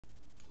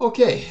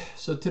Okay,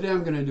 so today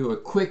I'm going to do a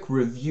quick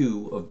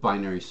review of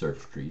binary search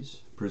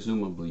trees.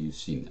 Presumably you've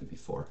seen them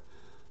before.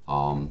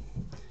 And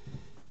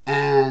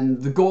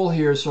the goal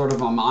here is sort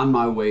of I'm on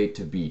my way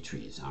to B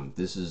trees.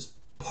 This is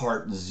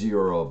part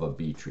 0 of a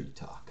B tree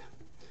talk.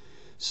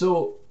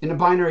 So in a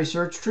binary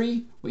search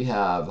tree, we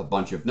have a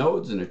bunch of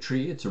nodes in a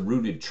tree. It's a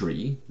rooted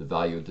tree. The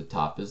value at the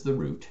top is the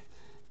root.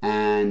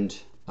 And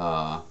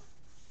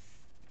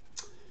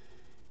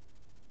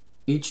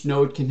each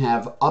node can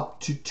have up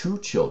to 2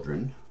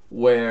 children,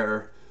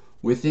 where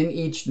within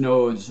each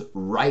node's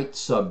right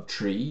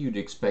subtree, you'd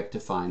expect to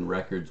find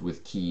records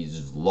with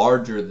keys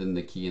larger than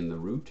the key in the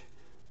root,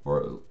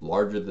 or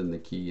larger than the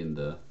key in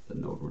the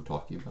node we're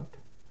talking about.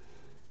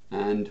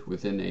 And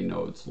within a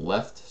node's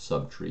left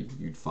subtree,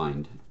 you'd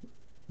find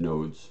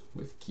nodes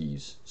with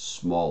keys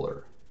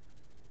smaller.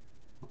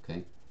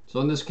 Okay,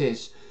 so in this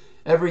case,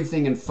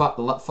 everything in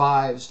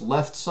 5's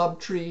left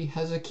subtree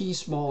has a key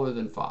smaller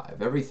than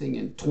 5. Everything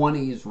in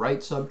 20's right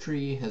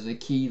subtree has a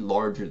key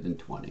larger than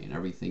 20. And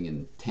everything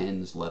in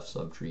 10's left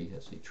subtree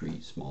has a tree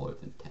smaller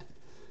than 10.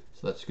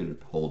 So that's going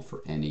to hold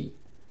for any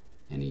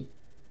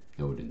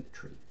node in the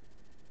tree.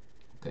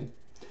 Okay.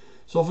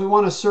 So if we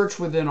want to search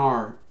within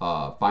our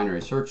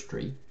binary search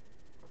tree,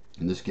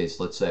 in this case,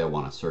 let's say I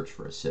want to search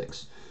for a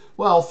 6.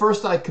 Well,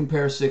 first I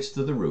compare 6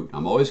 to the root.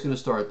 I'm always going to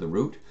start at the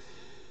root.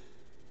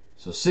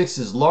 So 6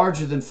 is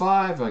larger than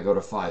 5, I go to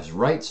 5's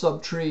right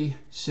subtree.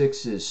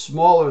 6 is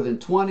smaller than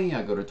 20,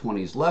 I go to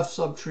 20's left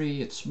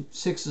subtree.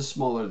 6 is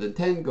smaller than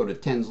 10, go to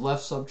 10's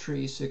left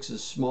subtree. 6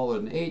 is smaller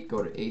than 8,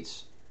 go to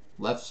 8's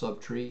left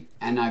subtree.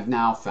 And I've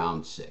now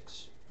found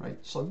 6, right?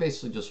 So I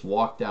basically just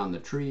walk down the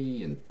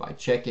tree, and by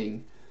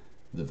checking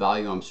the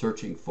value I'm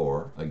searching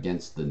for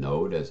against the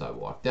node as I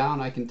walk down,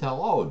 I can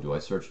tell, oh, do I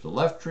search the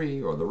left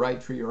tree or the right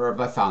tree, or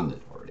have I found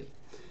it already?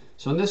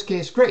 So in this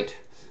case, great,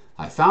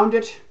 I found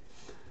it.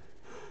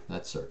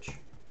 Let's search.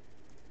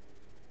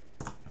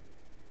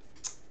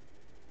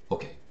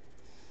 Okay,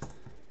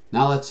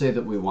 now let's say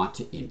that we want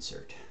to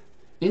insert.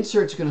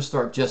 Insert's going to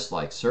start just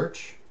like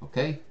search,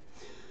 okay?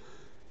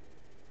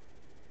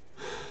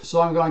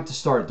 So I'm going to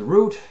start at the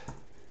root,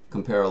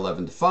 compare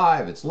 11 to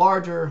 5, it's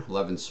larger.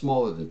 11 is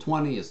smaller than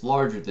 20, it's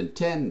larger than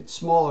 10, it's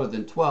smaller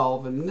than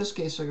 12. And in this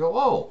case I go,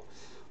 oh,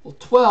 well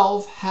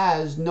 12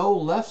 has no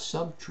left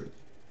subtree.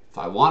 If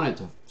I wanted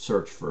to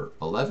search for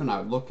 11, I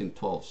would look in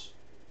 12's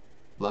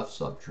left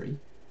subtree,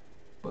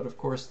 but of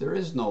course there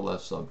is no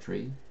left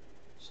subtree.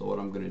 So what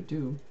I'm going to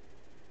do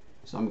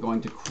is I'm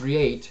going to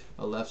create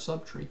a left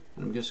subtree,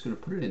 and I'm just going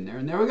to put it in there,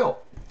 and there we go.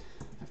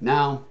 I've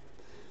now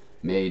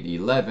made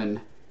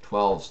 11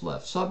 12's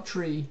left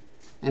subtree.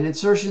 And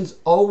insertion's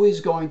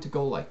always going to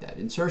go like that.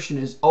 Insertion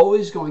is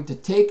always going to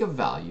take a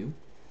value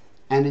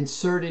and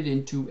insert it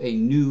into a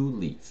new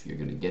leaf. You're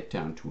going to get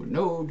down to a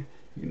node,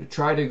 you're going to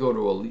try to go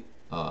to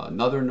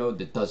another node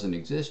that doesn't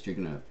exist. You're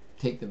going to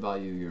take the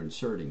value you're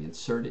inserting,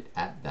 insert it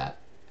at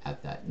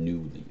that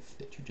new leaf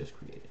that you just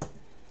created.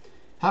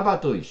 How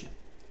about deletion?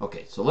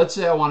 Okay, so let's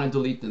say I want to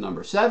delete the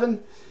number 7.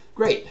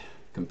 Great.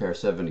 Compare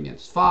 7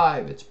 against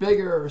 5. It's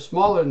bigger,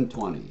 smaller than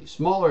 20,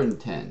 smaller than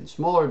 10,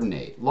 smaller than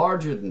 8,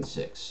 larger than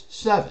 6.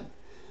 7.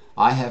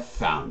 I have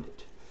found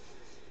it.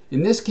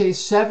 In this case,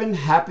 7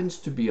 happens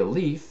to be a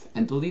leaf,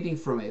 and deleting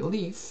from a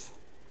leaf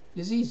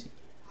is easy.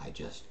 I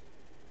just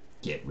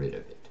get rid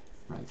of it,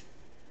 right?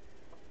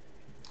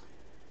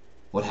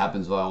 What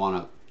happens if I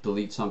want to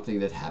delete something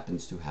that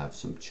happens to have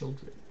some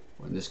children,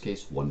 or in this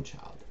case, 1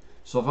 child?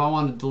 So if I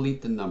want to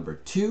delete the number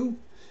 2,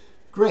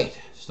 great.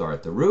 Start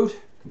at the root,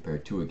 compare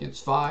 2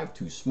 against 5,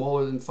 2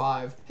 smaller than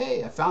 5.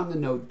 Hey, I found the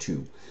node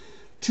 2.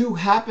 2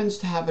 happens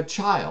to have a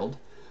child,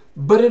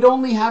 but it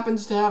only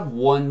happens to have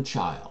 1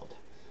 child.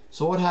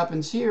 So what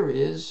happens here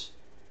is,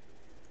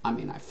 I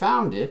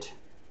found it,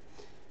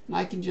 and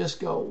I can just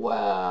go,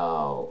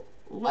 well,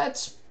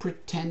 let's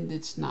pretend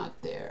it's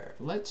not there.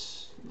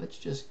 Let's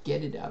just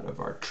get it out of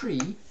our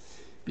tree,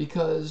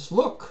 because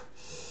look,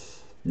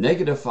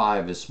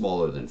 -5 is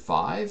smaller than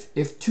 5.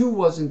 If 2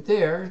 wasn't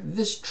there,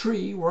 this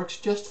tree works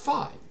just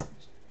fine.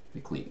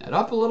 We clean that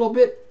up a little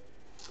bit,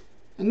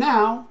 and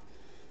now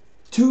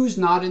 2's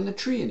not in the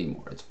tree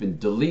anymore. It's been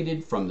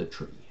deleted from the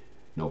tree.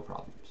 No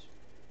problems.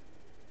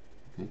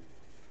 Okay.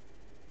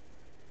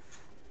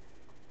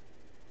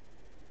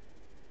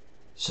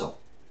 So,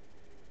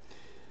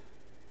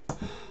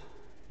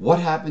 what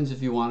happens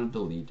if you want to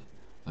delete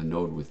a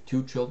node with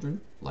 2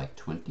 children, like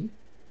 20?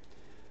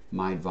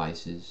 My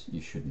advice is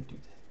you shouldn't do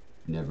that.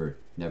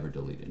 Never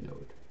delete a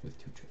node with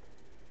 2 children.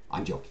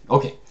 I'm joking.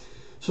 Okay.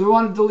 So we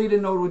want to delete a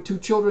node with 2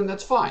 children,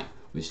 that's fine.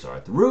 We start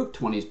at the root,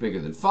 20 is bigger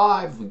than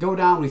 5. We go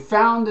down, we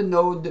found the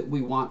node that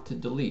we want to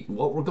delete. And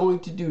what we're going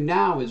to do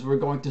now is we're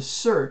going to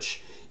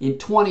search in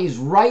 20's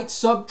right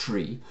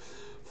subtree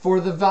for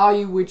the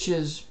value which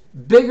is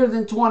bigger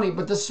than 20,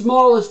 but the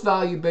smallest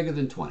value bigger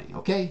than 20,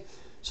 okay?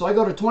 So I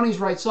go to 20's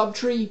right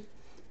subtree,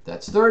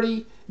 that's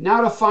 30.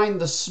 Now to find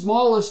the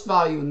smallest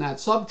value in that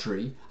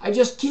subtree, I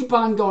just keep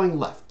on going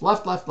left,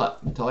 left, left,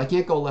 left, until I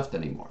can't go left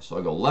anymore. So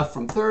I go left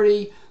from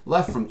 30,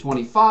 left from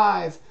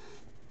 25.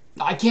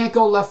 I can't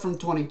go left from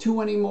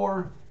 22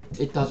 anymore.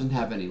 it doesn't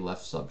have any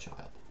left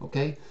subchild.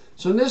 Okay?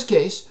 So in this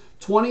case,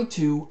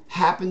 22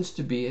 happens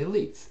to be a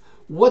leaf.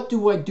 What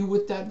do I do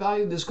with that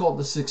value? This is called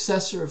the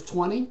successor of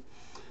 20.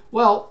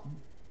 Well,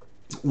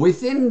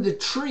 within the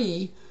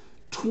tree,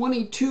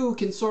 22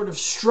 can sort of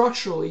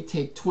structurally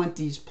take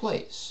 20's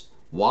place.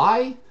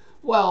 Why?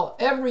 Well,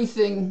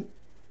 everything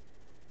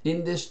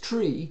in this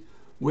tree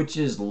which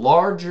is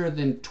larger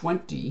than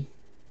 20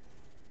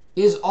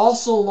 is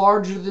also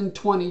larger than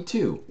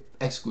 22,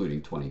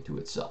 excluding 22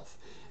 itself.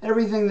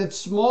 Everything that's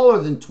smaller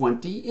than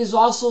 20 is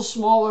also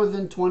smaller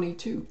than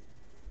 22,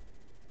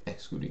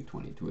 excluding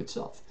 22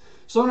 itself.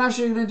 So what I'm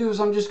actually going to do is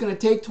I'm just going to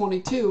take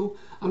 22,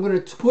 I'm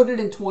going to put it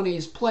in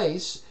 20's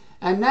place,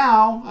 and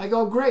now I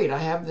go, great, I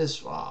have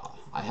this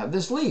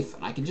leaf,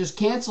 and I can just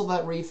cancel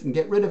that leaf and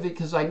get rid of it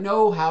because I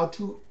know how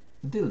to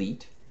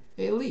delete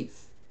a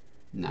leaf.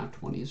 Now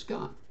 20 is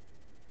gone.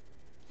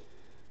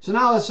 So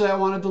now let's say I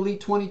want to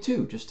delete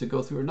 22, just to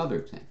go through another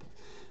example.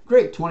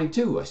 Great,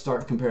 22, I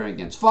start comparing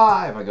against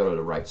 5, I go to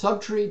the right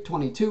subtree,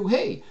 22,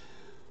 hey,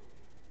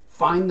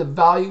 find the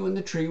value in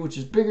the tree which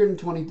is bigger than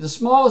 20, the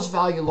smallest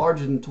value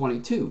larger than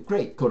 22.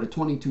 Great, go to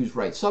 22's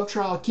right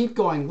subtree, I'll keep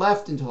going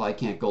left until I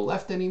can't go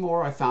left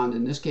anymore. I found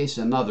in this case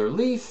another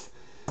leaf.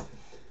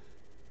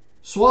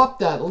 Swap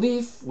that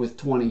leaf with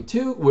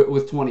 22,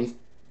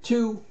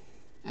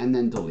 and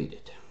then delete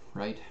it,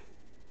 right?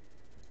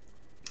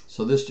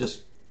 So this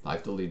just,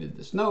 I've deleted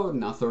this node,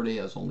 now 30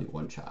 has only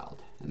one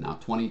child. And now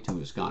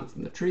 22 is gone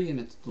from the tree and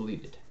it's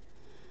deleted.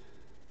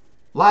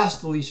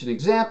 Last deletion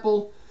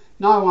example.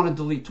 Now I want to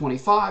delete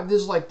 25.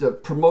 This is like the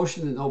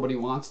promotion that nobody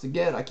wants to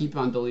get. I keep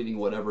on deleting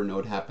whatever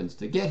node happens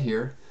to get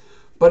here.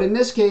 But in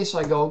this case,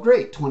 I go,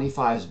 great,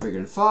 25 is bigger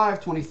than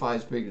 5. 25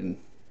 is bigger than,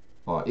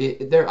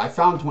 there, I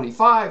found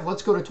 25.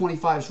 Let's go to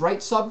 25's right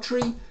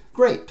subtree.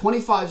 Great,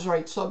 25's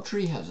right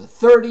subtree has a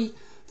 30.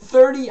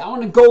 30, I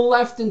want to go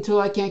left until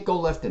I can't go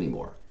left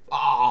anymore.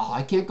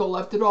 I can't go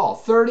left at all.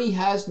 30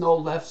 has no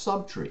left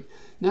subtree.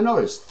 Now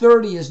notice,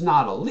 30 is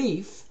not a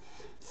leaf.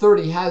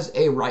 30 has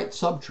a right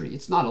subtree.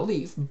 It's not a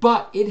leaf,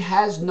 but it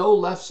has no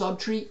left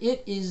subtree.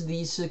 It is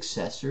the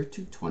successor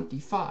to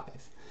 25.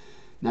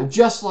 Now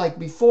just like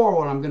before,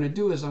 what I'm going to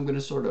do is I'm going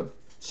to sort of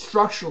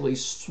structurally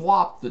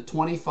swap the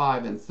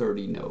 25 and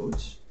 30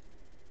 nodes.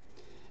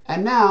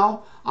 And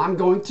now I'm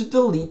going to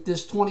delete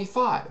this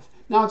 25.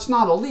 Now it's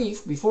not a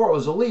leaf. Before it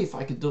was a leaf,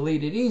 I could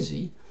delete it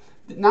easy.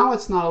 Now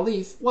it's not a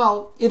leaf.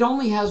 Well, it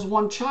only has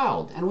one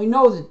child. And we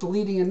know that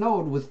deleting a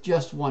node with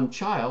just one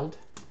child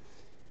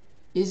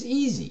is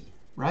easy,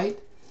 right?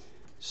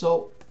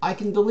 So I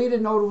can delete a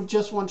node with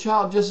just one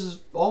child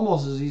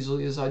almost as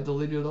easily as I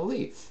deleted a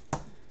leaf.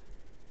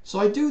 So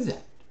I do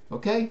that,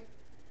 okay?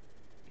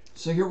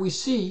 So here we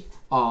see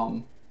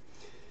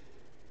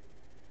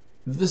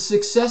the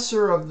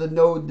successor of the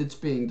node that's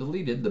being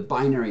deleted, the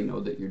binary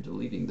node that you're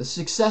deleting, the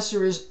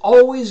successor is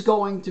always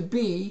going to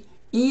be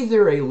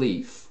either a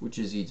leaf, which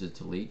is easy to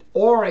delete,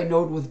 or a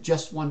node with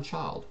just one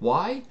child.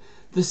 Why?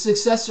 The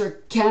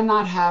successor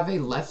cannot have a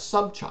left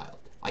subchild.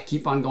 I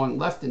keep on going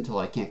left until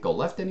I can't go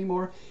left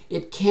anymore.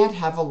 It can't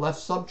have a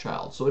left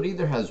subchild, so it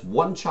either has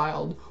one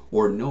child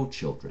or no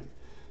children.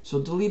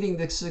 So deleting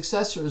the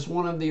successor is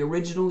one of the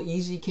original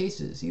easy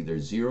cases, either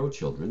 0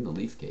 children, the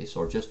leaf case,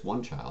 or just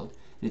one child.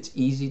 It's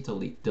easy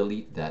to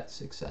delete that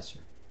successor,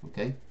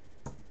 okay?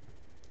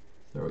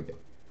 There we go.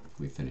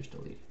 We finished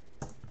deleting.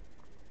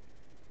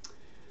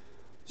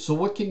 So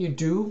what can you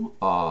do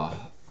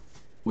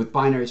with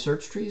binary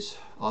search trees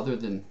other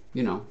than,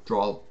 you know,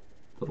 draw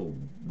little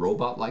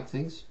robot-like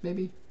things,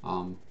 maybe?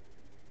 All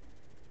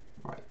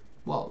right.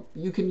 Well,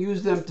 you can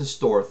use them to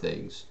store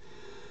things,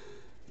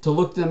 to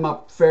look them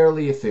up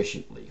fairly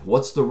efficiently.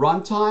 What's the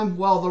runtime?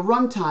 Well, the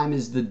runtime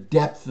is the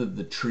depth of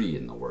the tree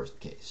in the worst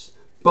case.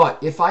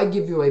 But if I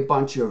give you a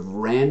bunch of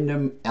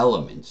random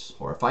elements,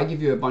 or if I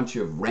give you a bunch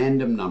of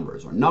random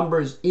numbers, or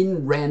numbers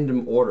in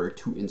random order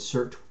to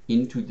insert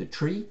into the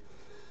tree,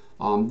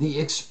 the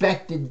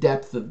expected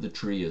depth of the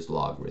tree is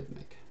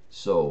logarithmic.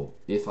 So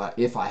if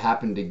I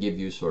happen to give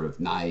you sort of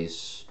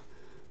nice,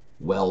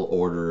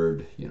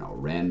 well-ordered, you know,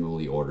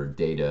 randomly ordered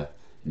data,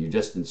 and you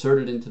just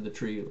insert it into the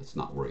tree, let's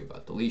not worry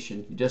about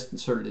deletion, you just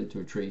insert it into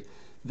a tree,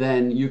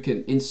 then you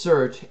can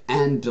insert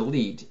and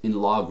delete in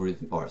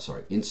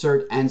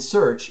insert and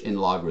search in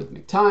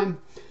logarithmic time,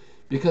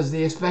 because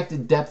the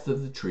expected depth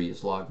of the tree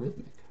is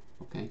logarithmic,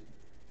 okay?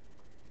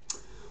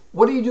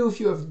 What do you do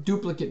if you have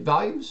duplicate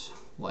values?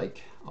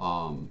 Like,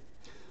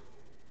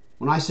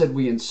 when I said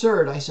we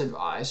insert, I said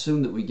I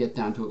assume that we get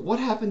down to it. What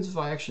happens if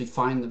I actually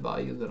find the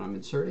value that I'm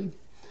inserting?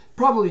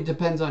 Probably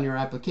depends on your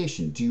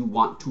application. Do you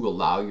want to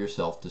allow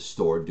yourself to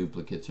store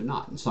duplicates or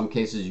not? In some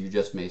cases, you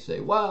just may say,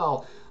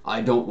 well,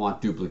 I don't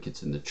want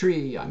duplicates in the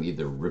tree. I'm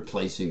either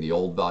replacing the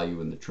old value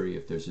in the tree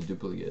if there's a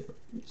duplicate.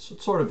 It's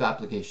sort of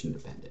application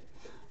dependent.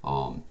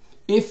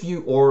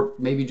 Or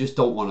maybe just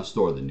don't want to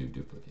store the new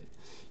duplicate.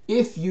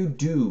 If you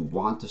do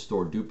want to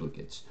store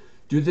duplicates,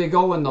 do they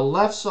go in the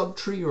left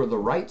subtree or the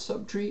right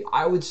subtree?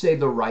 I would say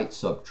the right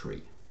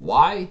subtree.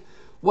 Why?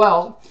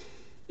 Well,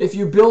 if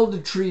you build a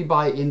tree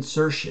by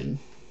insertion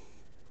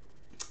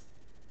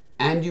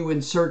and you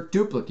insert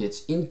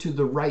duplicates into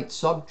the right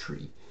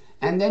subtree,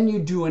 and then you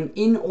do an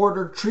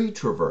in-order tree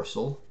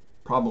traversal.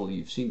 Probably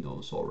you've seen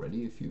those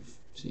already if you've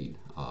seen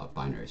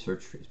binary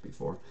search trees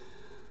before.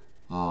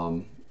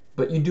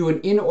 But you do an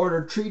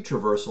in-order tree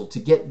traversal to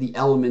get the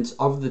elements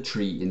of the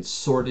tree in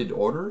sorted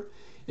order.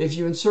 If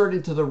you insert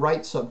into the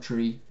right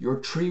subtree,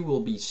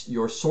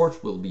 your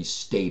sort will be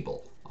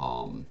stable.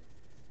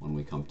 When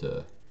we come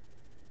to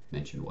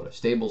mention what a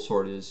stable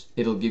sort is,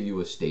 it'll give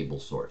you a stable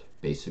sort.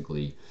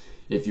 Basically,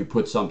 if you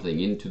put something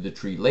into the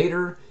tree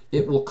later,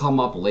 it will come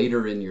up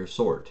later in your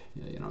sort.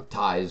 You know,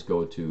 ties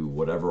go to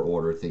whatever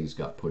order things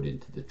got put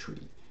into the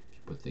tree, if you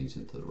put things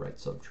into the right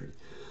subtree.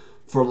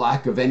 For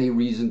lack of any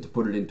reason to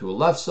put it into a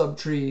left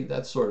subtree,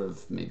 that's sort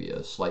of maybe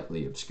a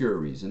slightly obscure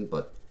reason,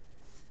 but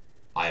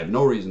I have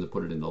no reason to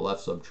put it in the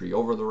left subtree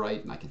over the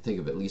right, and I can think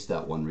of at least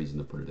that one reason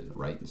to put it in the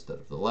right instead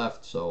of the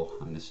left, so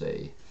I'm going to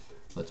say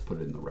let's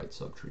put it in the right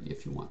subtree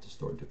if you want to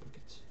store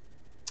duplicates.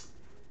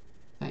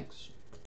 Thanks.